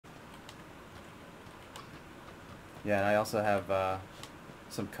Yeah, and I also have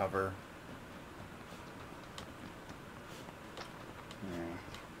some cover. Yeah.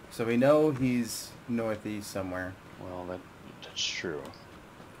 So we know he's northeast somewhere. Well, that's true.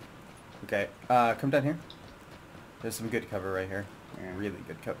 Okay, come down here. There's some good cover right here. Yeah. Really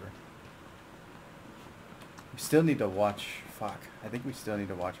good cover. We still need to watch... Fuck. I think we still need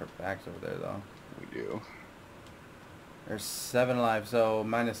to watch our backs over there, though. We do. There's 7 alive, so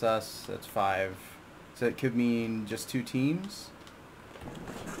minus us, that's 5. So it could mean just 2 teams?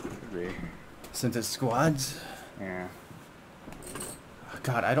 Could be. Since it's squads? Yeah.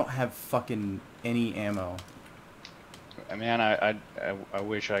 God, I don't have fucking any ammo. I mean, I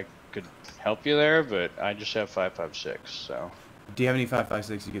wish I could help you there, but I just have 5.56, so. Do you have any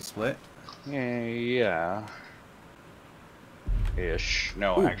 5.56 you could split? Yeah. Ish.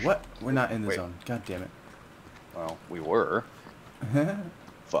 No, Ooh, actually. what? We're not in the Wait. zone. God damn it. Well, we were.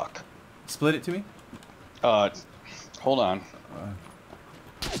 Fuck. Split it to me? Hold on.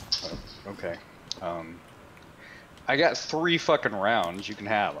 Okay. I got 3 fucking rounds. You can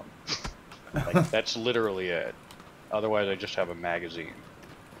have them. Like, that's literally it. Otherwise, I just have a magazine.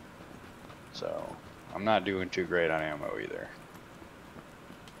 So, I'm not doing too great on ammo either.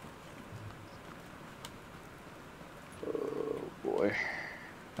 Oh, boy.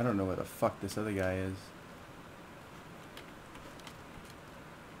 I don't know where the fuck this other guy is.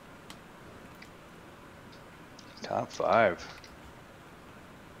 Top 5.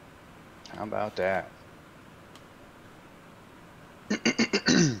 How about that?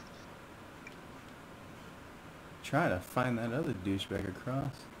 Trying to find that other douchebag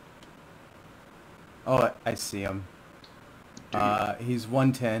across. Oh, I see him. He's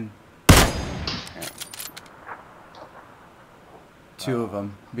 110. Yeah. 2 of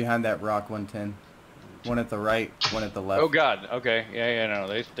them behind that rock. 110. One at the right, one at the left. Oh god. Okay. Yeah. No.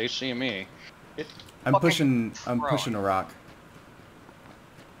 They see me. I'm pushing a rock.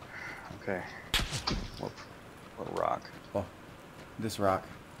 Okay. What rock? Oh, this rock.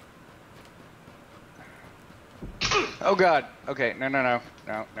 Oh god. Okay. No.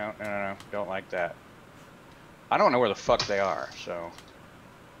 Don't like that. I don't know where the fuck they are. So.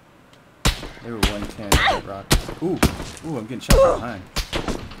 They were 110 at that rock. Ooh, I'm getting shot from behind.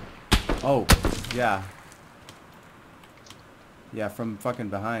 Oh, yeah. Yeah, from fucking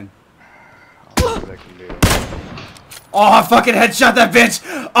behind. I'll see what I can do. Oh, I fucking headshot that bitch!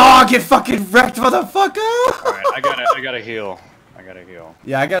 Oh, get fucking wrecked, motherfucker! Alright, I gotta heal.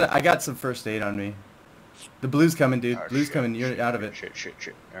 Yeah, I got some first aid on me. The blue's coming, dude. Oh, Blue's shit. coming. You're out of it. Shit.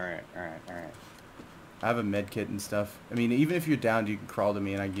 Alright. I have a med kit and stuff. I mean, even if you're down, you can crawl to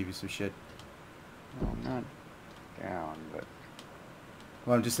me and I can give you some shit. Well, I'm not down, but.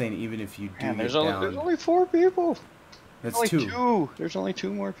 Well, I'm just saying, even if you do Man, get there's down. only 4 people. That's only 2. There's only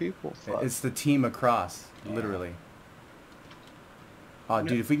 2 more people. Fuck. It's the team across, literally. Oh,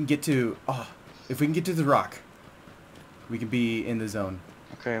 dude, if we can get to the rock, we can be in the zone.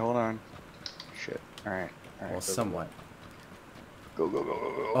 Okay, hold on. Shit. Alright. Well, somewhat. Go.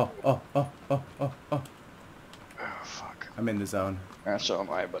 Oh. Oh, fuck. I'm in the zone. So am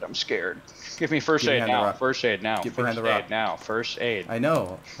I, but I'm scared. Give me first aid now. First aid now. Get behind the rock. First aid. I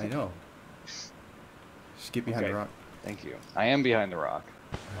know. Just get behind the rock. Thank you. I am behind the rock.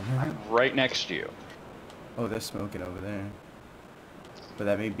 I'm right next to you. Oh, they're smoking over there. But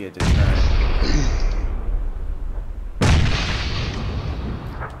that may be a deterrent.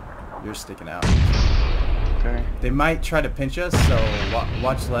 You're sticking out. Okay. They might try to pinch us, so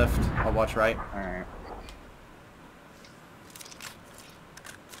watch left. I'll watch right. Alright.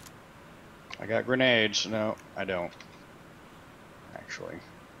 I got grenades. No, I don't. Actually.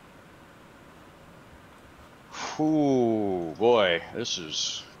 Ooh, boy, this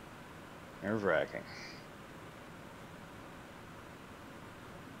is nerve-wracking.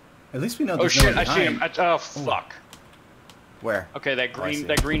 At least we know Oh there's shit! no one I see behind. him. Oh fuck. Where? Okay, that Oh, I see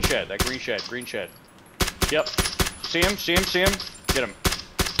green shed. Green shed. Yep. See him. Get him.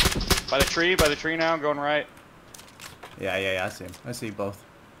 By the tree now. Going right. Yeah. I see him. I see both.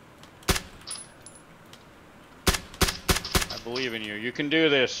 I believe in you. You can do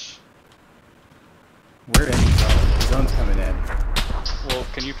this. We're in the zone. The zone's coming in. Well,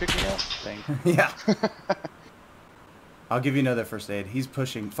 can you pick me up? Thank you. Yeah. I'll give you another first aid. He's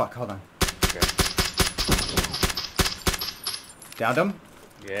pushing. Fuck, hold on. Okay. Downed him?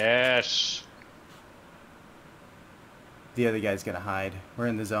 Yes. The other guy's gonna hide. We're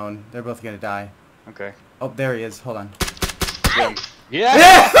in the zone. They're both gonna die. Okay. Oh, there he is. Hold on. Yeah.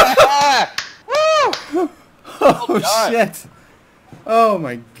 Yeah. Woo! Oh, shit. Oh,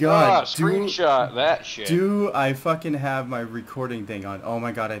 my God. Screenshot that shit. Do I fucking have my recording thing on? Oh,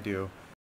 my God, I do.